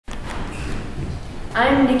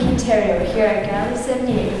I'm Nikki Theriault here at Gallery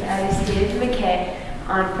 78 with artist David McKay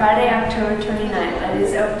on Friday, October 29th at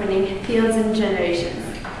his opening, Fields and Generations.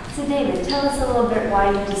 So David, tell us a little bit why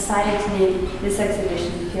you decided to name this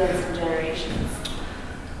exhibition Fields and Generations.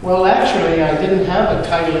 Well, actually, I didn't have a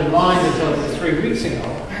title in mind until 3 weeks ago,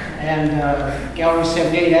 and Gallery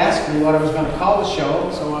 78 asked me what I was going to call the show,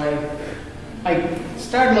 so I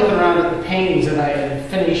started looking around at the paintings that I had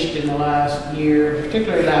finished in the last year,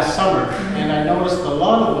 particularly last summer, and I noticed a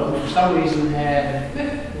lot of them, for some reason, had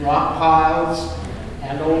rock piles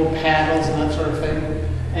and old paddles and that sort of thing,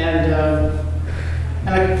 and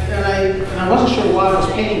I wasn't sure why I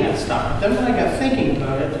was painting that stuff. But then when I got thinking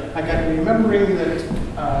about it, I got remembering that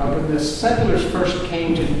when the settlers first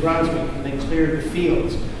came to New Brunswick and they cleared the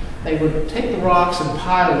fields, they would take the rocks and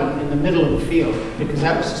pile them in the middle of the field because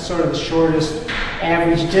that was sort of the shortest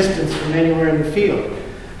average distance from anywhere in the field.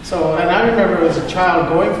 So, and I remember as a child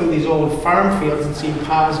going through these old farm fields and seeing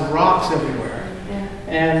piles of rocks everywhere. Yeah.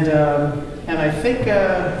 And I think,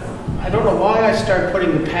 I don't know why I started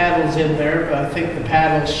putting the paddles in there, but I think the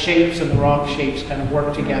paddle shapes and the rock shapes kind of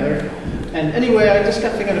work together. And anyway, I just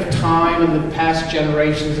got thinking of time and the past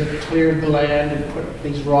generations that cleared the land and put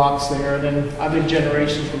these rocks there. And then other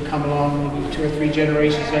generations would come along, maybe 2 or 3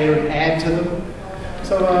 generations later, and add to them.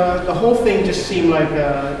 So the whole thing just seemed like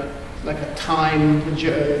a time of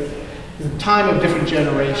different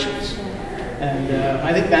generations. And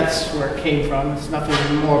I think that's where it came from. It's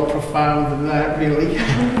nothing more profound than that, really.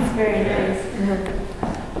 That's very nice.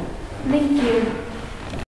 Thank you.